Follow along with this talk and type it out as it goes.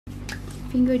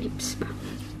Finger dips ba?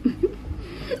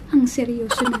 Ang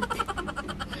seryoso natin.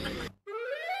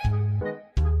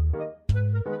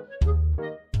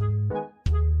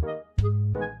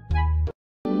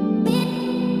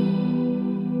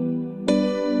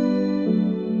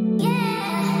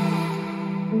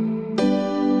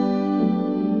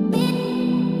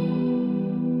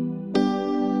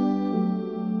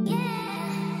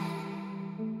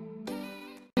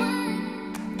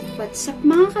 What's up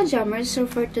mga ka-jammers? So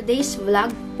for today's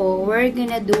vlog po, we're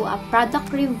gonna do a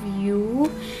product review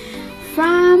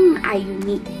from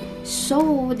iUNIK.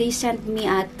 So they sent me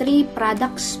 3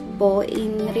 products po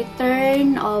in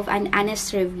return of an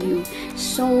honest review.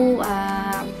 So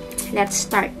let's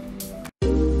start.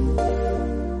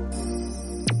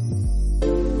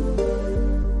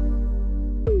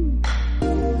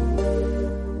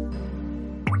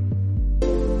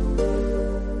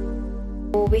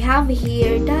 We have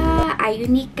here the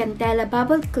iUNIK Candela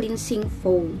Bubble Cleansing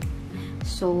Foam.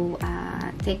 So,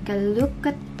 take a look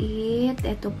at it.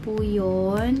 Ito po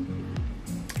yun.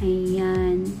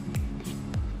 Ayan.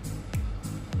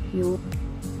 You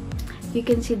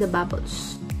can see the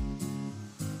bubbles.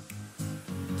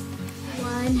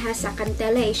 One has a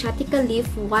Candela Asiatica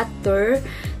leaf water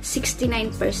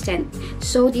 69%.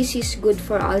 So this is good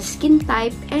for all skin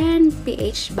type and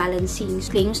pH balancing.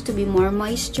 Claims to be more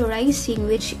moisturizing,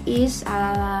 which is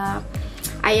I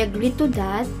agree to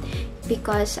that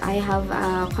because I have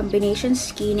a combination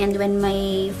skin, and when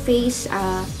my face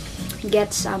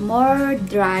gets more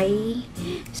dry,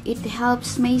 it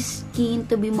helps my skin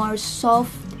to be more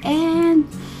soft and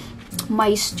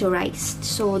moisturized.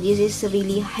 So this is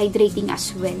really hydrating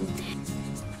as well.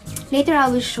 Later,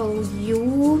 I will show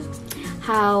you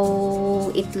how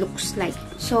it looks like.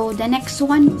 So, the next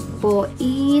one po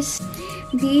is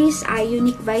this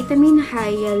iUNIK Vitamin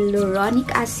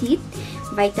Hyaluronic Acid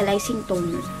Vitalizing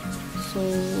Toner. So,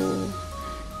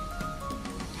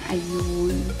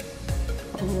 ayun.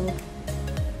 Oh.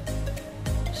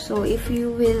 So, if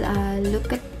you will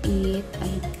look at it,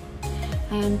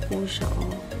 ayan po siya,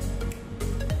 oh.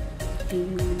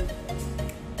 Ayun.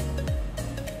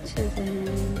 So,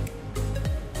 then,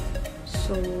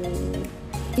 so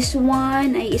this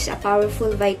one is a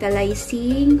powerful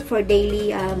vitalizing for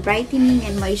daily brightening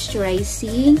and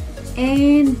moisturizing,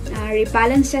 and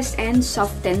rebalances and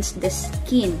softens the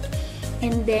skin.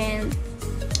 And then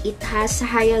it has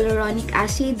hyaluronic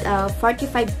acid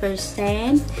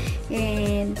 45%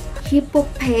 and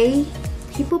hippopay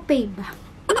ba?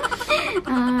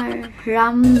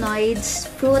 Rhamnoids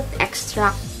fruit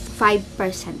extract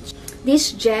 5%.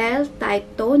 This gel type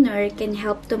toner can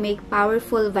help to make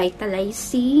powerful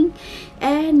vitalizing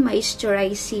and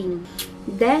moisturizing.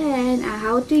 Then,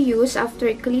 how to use after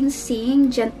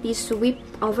cleansing: gently sweep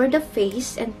over the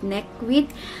face and neck with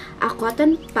a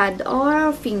cotton pad or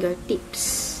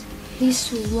fingertips. This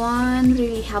one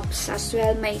really helps as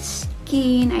well my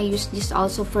skin. I used this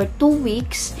also for 2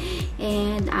 weeks,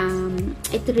 and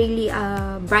it really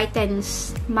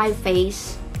brightens my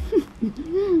face.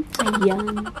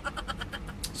 Ayan.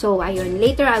 So, ayun.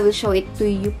 Later, I will show it to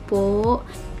you po.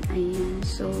 Ayan.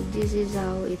 So, this is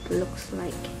how it looks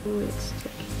like. Let's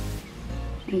check.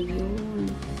 Ayun.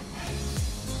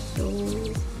 So,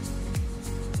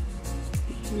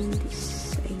 ayan.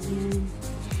 This. Ayan.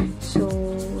 So,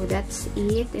 that's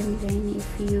it. And then, if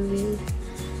you will,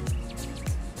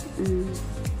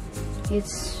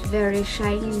 it's very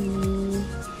shiny.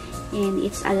 And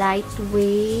it's a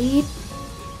lightweight.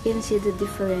 You can see the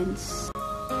difference.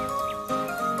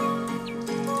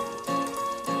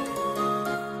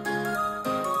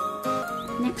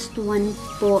 Next one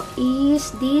po is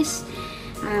this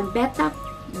Beta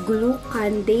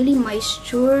Glucan Daily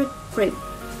Moisture Cream.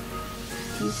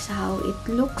 This is how it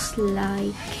looks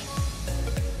like.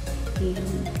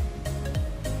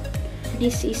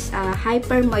 This is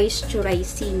hyper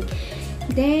moisturizing.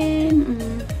 Then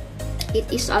it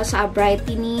is also a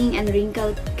brightening and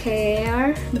wrinkle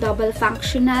care double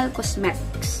functional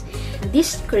cosmetics.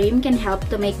 This cream can help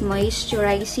to make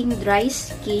moisturizing dry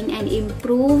skin and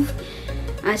improve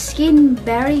skin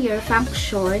barrier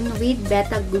function with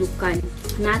beta-glucan.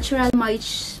 Natural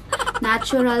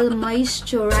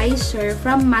moisturizer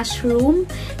from mushroom,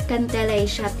 Candela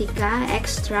Asiatica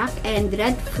extract, and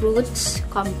red fruits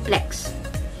complex.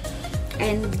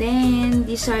 And then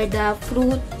these are the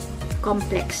fruit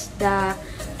complex: the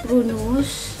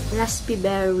prunus,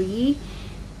 raspberry,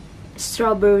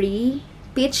 strawberry,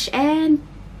 peach, and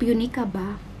punica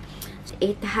ba.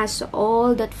 It has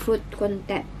all that fruit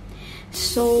content.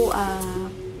 So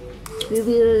we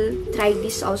will try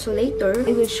this also later.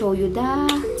 I will show you the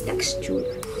texture.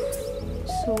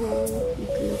 So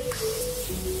it looks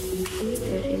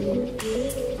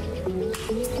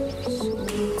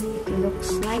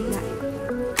like that.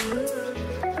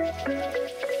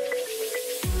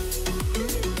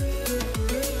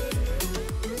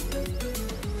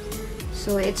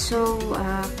 So it's so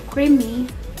creamy.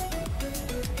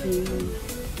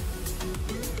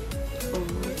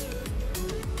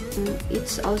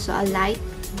 It's also a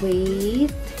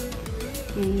lightweight.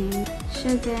 And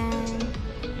sugar.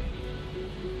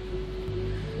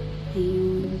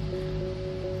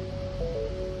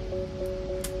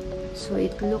 So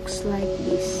it looks like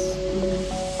this.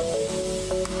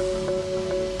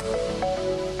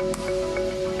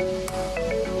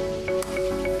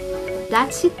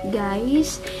 That's it,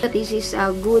 guys. This is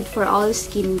good for all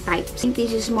skin types. I think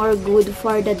this is more good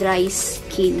for the dry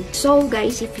skin. So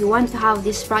guys, if you want to have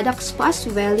these products as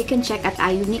well, you can check at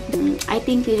iUNIK. I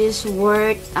think it is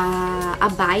worth a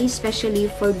buy, especially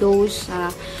for those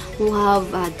who have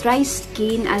dry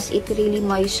skin, as it really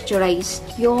moisturizes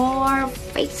your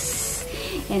face.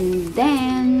 And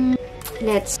then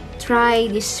let's try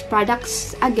these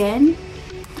products again,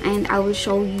 and I will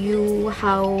show you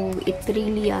how it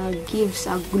really gives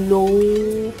a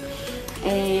glow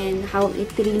and how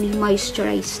it really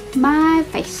moisturizes my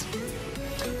face.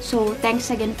 So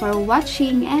thanks again for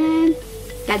watching, and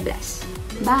God bless.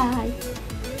 Bye.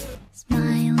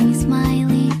 Smiley,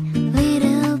 smiley,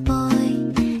 little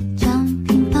boy,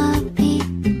 jumping puppy,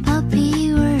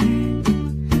 puppy world.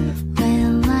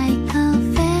 Well, like a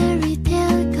fairy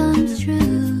tale comes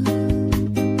true.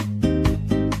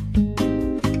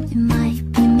 It might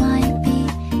be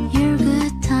your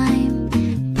good time,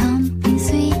 pumping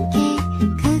sweet cake,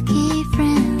 cookie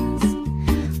friends.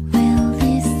 Well,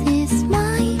 this is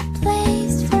my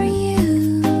place for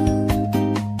you.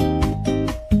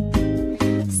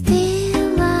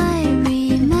 Still I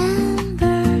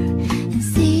remember and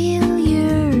seal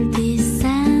your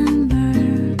December,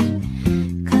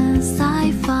 'cause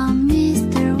I found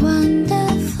Mr.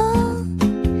 Wonderful.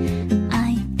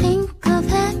 I think of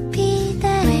happy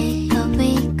day.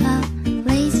 Wake up,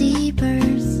 lazy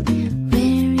birds.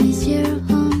 Where is your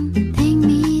home? Take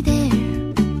me there.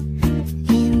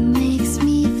 It makes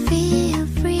me feel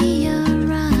free,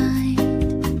 alright.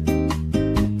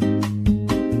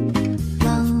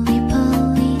 Lolly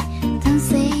Polly, don't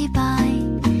say bye.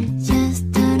 Just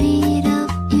turn it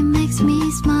up, it makes me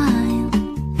smile.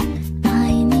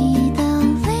 I need a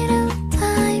little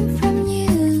time from you.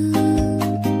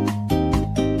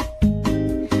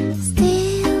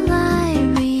 Still I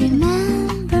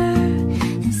remember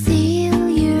and seal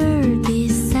your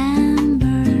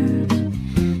December,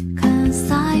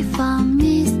 'cause I found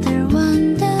Mr.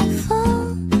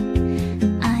 Wonderful.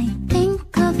 I think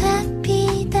of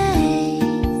happy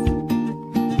days.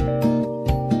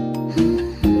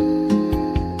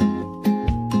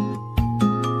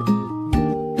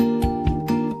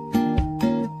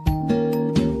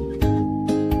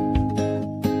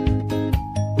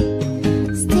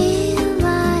 Still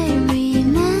I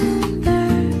remember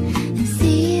and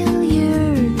seal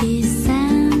your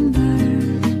December,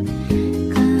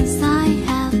 'cause I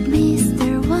have Mr.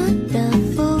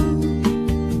 Wonderful.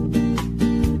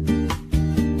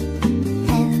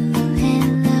 Hello,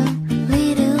 hello,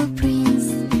 little prince.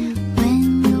 When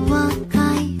you walk,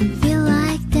 I feel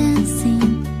like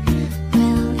dancing.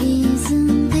 Well,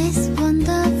 isn't this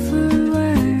wonderful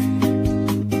world?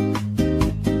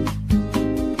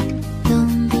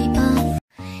 Don't be afraid.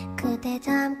 그대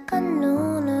잠깐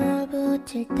눈을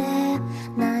붙일 때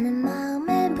나는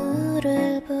마음에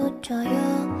물을 붙여요.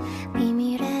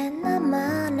 비밀의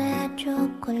나만의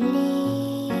초콜릿.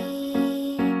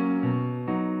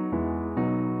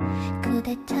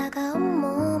 그대 차가운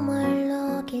몸을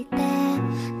녹일 때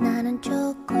나는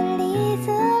초콜릿을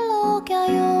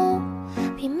녹여요.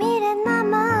 비밀의